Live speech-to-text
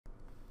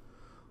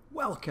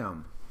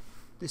Welcome.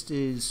 This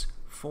is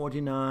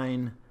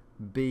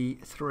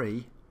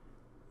 49B3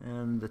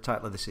 and the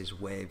title of this is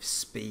Wave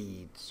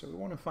Speed. So we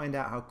want to find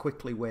out how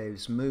quickly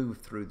waves move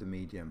through the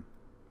medium.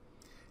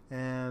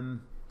 Well,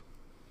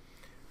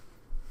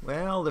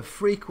 the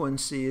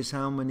frequency is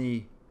how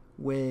many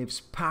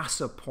waves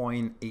pass a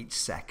point each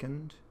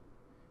second.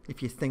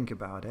 If you think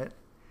about it,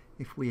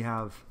 if we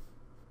have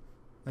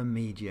a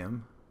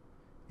medium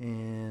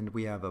and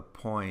we have a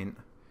point,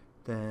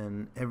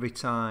 then every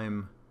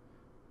time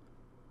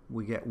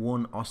we get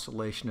one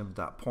oscillation of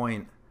that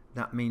point,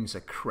 that means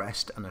a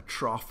crest and a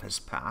trough has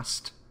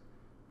passed.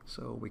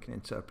 So we can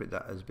interpret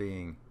that as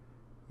being,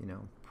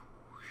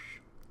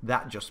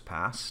 that just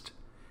passed.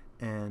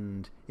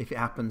 And if it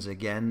happens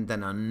again,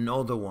 then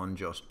another one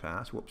just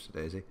passed. Whoops,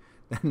 daisy.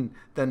 Then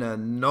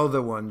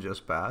another one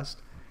just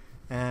passed.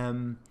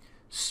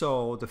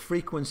 So the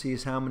frequency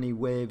is how many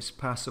waves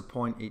pass a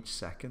point each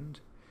second.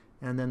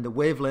 And then the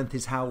wavelength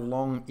is how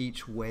long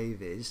each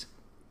wave is.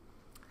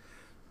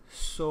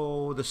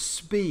 So the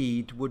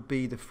speed would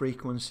be the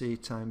frequency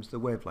times the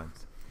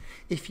wavelength.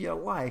 If you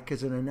like,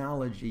 as an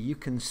analogy, you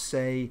can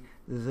say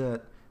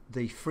that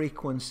the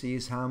frequency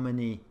is how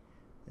many,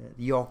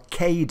 your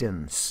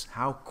cadence,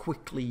 how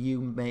quickly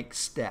you make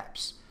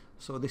steps.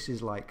 So this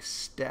is like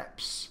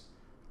steps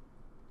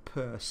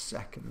per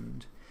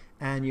second.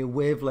 And your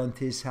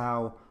wavelength is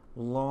how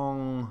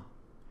long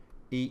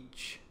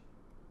each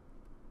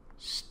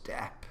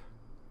step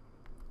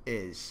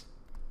is.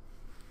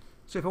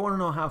 So if I want to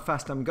know how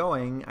fast I'm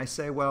going, I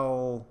say,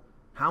 well,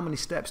 how many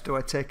steps do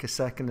I take a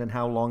second and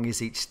how long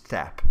is each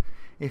step?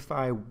 If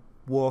I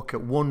walk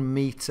at 1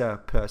 meter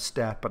per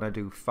step and I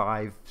do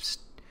 5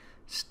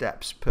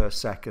 steps per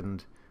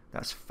second,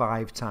 that's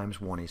 5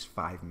 times 1 is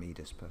 5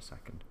 meters per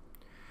second.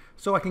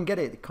 So I can get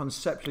it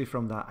conceptually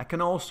from that. I can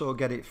also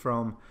get it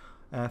from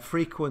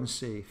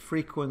frequency.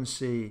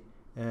 Frequency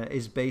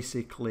is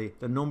basically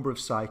the number of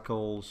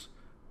cycles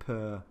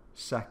per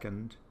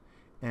second,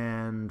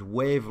 and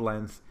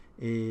wavelength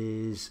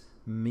is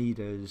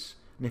meters.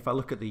 And if I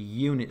look at the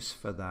units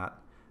for that,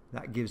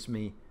 that gives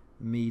me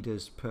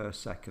meters per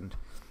second.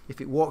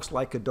 If it walks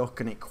like a duck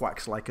and it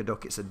quacks like a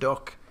duck, it's a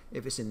duck.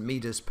 If it's in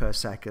meters per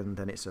second,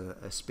 then it's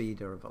a speed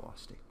or a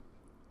velocity.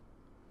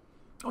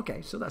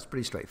 Okay, so that's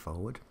pretty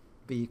straightforward.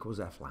 V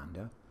equals F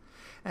lambda.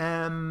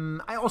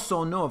 I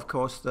also know, of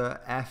course,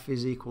 that F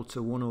is equal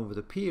to 1 over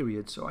the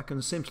period, so I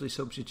can simply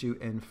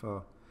substitute in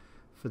for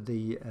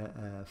the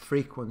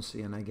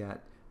frequency, and I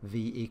get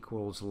V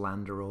equals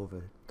lambda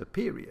over the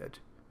period.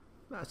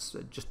 That's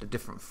just a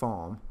different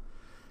form.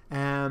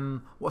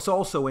 What's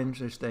also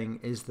interesting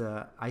is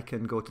that I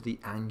can go to the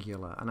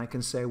angular, and I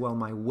can say, well,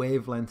 my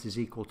wavelength is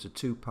equal to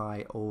 2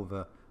 pi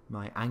over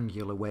my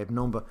angular wave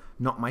number,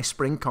 not my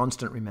spring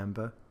constant,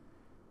 remember.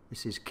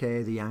 This is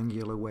k, the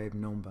angular wave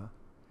number.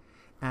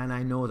 And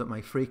I know that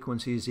my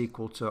frequency is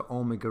equal to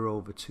omega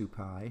over 2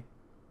 pi.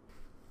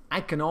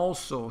 I can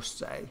also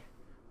say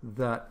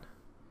that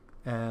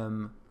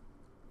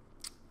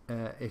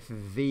if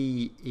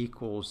V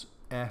equals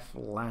F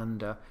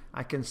lambda,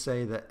 I can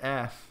say that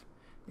F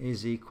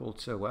is equal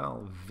to,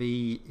 well,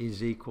 V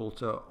is equal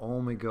to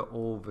omega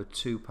over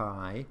 2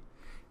 pi,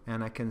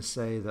 and I can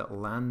say that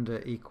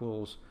lambda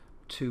equals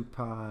 2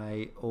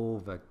 pi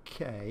over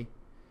k,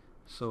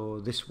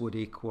 so this would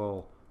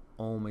equal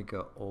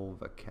omega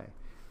over k.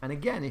 And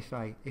again, if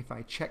I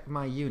check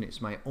my units,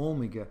 my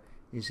omega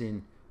is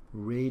in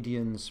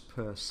radians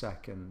per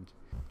second,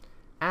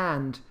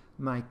 and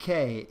my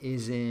k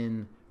is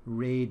in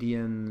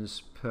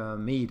radians per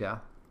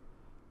meter.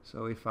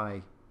 So if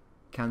I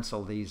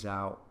cancel these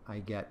out, I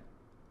get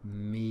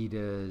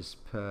meters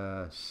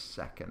per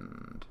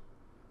second.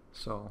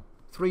 So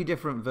 3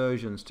 different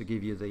versions to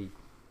give you the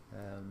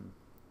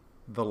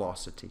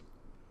velocity.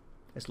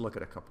 Let's look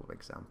at a couple of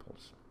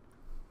examples.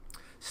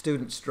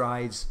 Student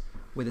strides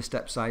with a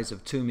step size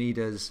of 2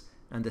 meters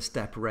and a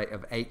step rate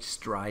of 8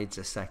 strides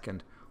a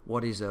second.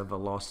 What is a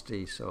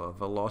velocity? So a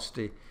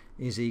velocity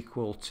is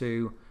equal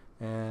to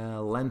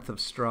length of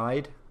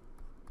stride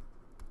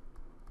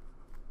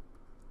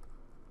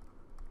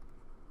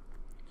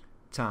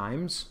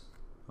times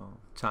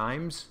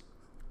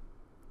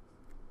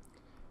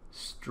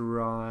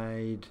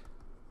stride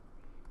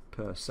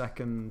per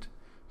second.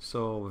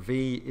 So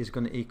V is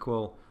going to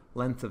equal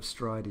length of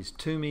stride is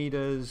 2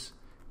 meters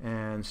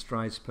and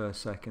strides per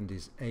second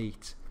is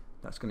 8.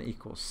 That's going to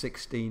equal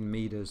 16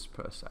 meters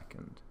per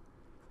second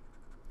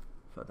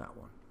for that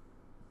one.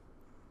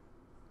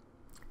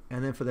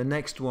 And then for the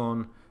next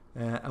one,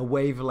 a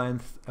wave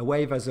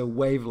has a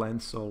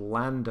wavelength, so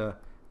lambda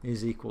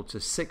is equal to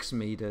 6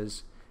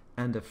 meters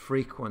and a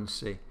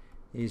frequency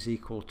is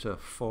equal to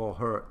 4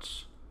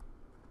 hertz.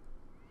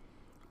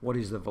 What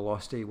is the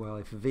velocity? Well,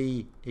 if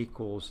V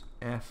equals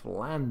F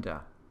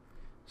lambda,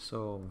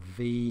 so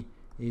V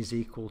is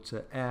equal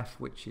to F,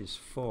 which is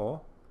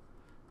 4,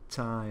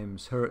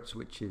 times hertz,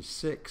 which is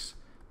 6,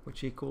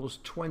 which equals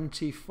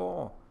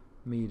 24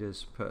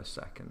 meters per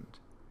second,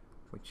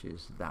 which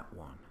is that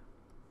one.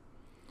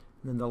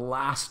 And then the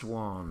last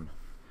one,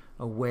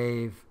 a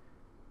wave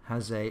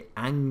has a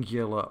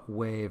angular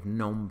wave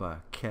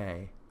number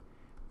k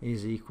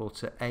is equal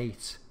to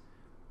 8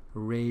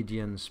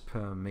 radians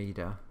per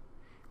meter,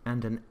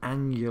 and an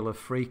angular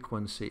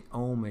frequency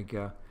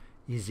omega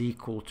is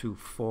equal to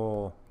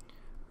 4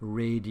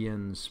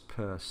 radians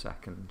per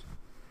second.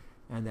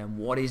 And then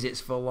what is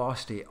its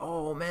velocity?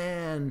 Oh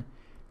man,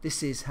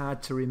 this is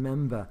hard to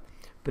remember,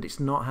 but it's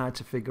not hard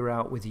to figure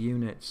out with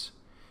units.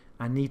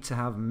 I need to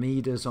have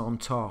meters on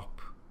top,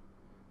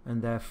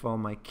 and therefore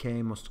my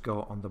k must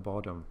go on the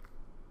bottom.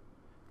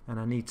 And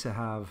I need to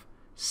have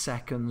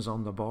seconds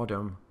on the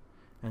bottom,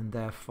 and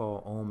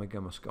therefore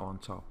omega must go on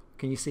top.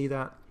 Can you see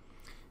that?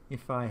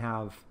 If I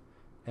have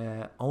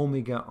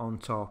omega on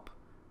top,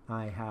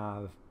 I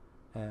have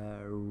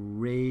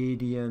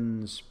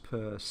radians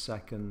per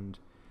second,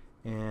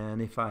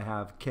 and if I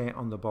have k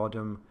on the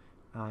bottom,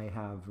 I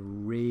have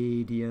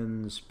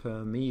radians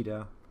per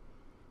meter.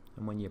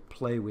 And when you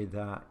play with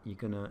that, you're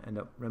going to end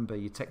up, remember,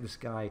 you take this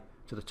guy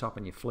to the top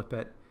and you flip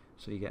it,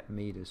 so you get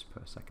meters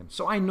per second.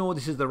 So I know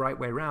this is the right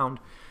way around.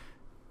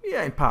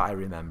 Yeah, in part I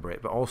remember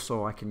it, but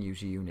also I can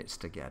use units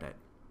to get it.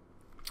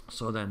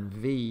 So then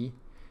V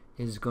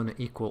is going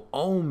to equal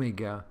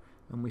omega,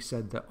 and we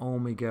said that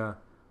omega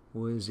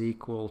was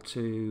equal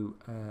to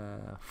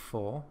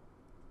 4.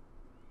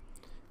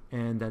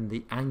 And then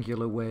the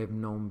angular wave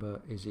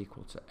number is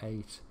equal to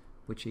 8,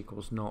 which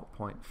equals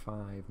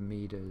 0.5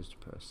 meters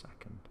per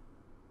second.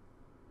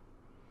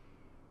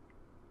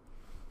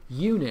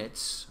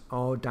 Units,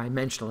 or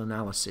dimensional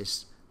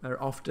analysis,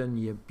 are often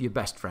your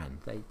best friend.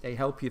 They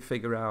help you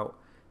figure out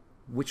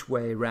which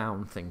way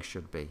round things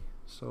should be.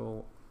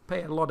 So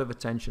pay a lot of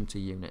attention to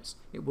units.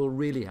 It will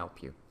really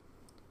help you.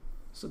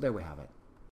 So there we have it.